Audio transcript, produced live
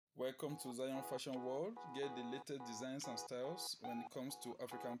Welcome to Zion Fashion World. Get the latest designs and styles when it comes to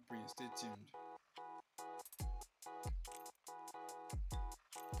African print. Stay tuned.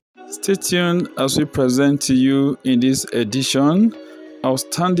 Stay tuned as we present to you in this edition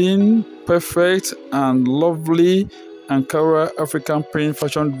outstanding, perfect, and lovely Ankara African print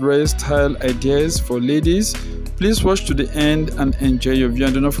fashion dress style ideas for ladies. Please watch to the end and enjoy your view,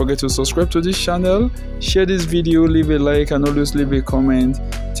 and do not forget to subscribe to this channel, share this video, leave a like, and always leave a comment.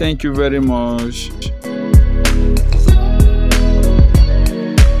 Thank you very much.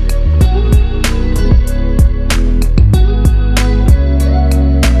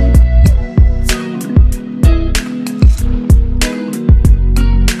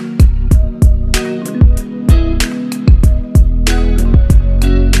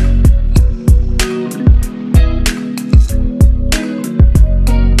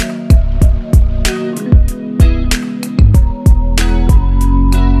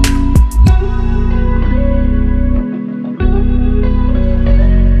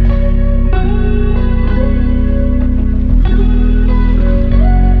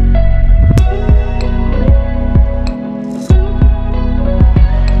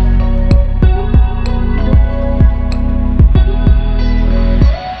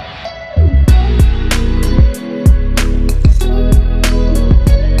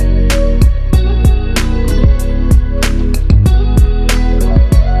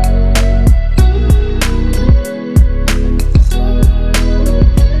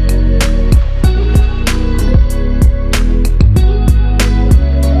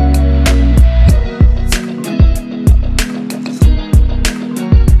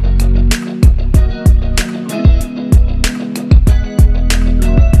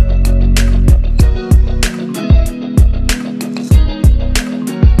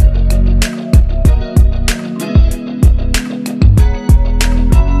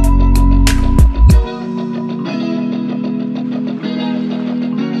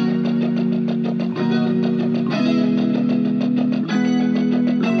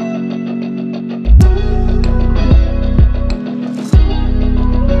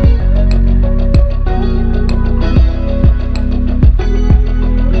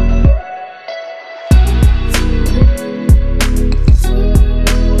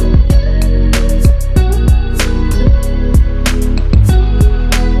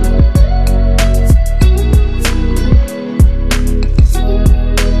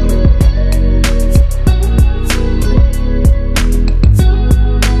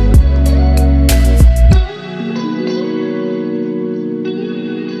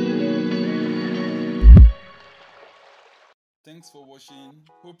 Thanks for watching.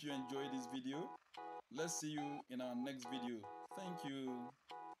 Hope you enjoyed this video. Let's see you in our next video. Thank you.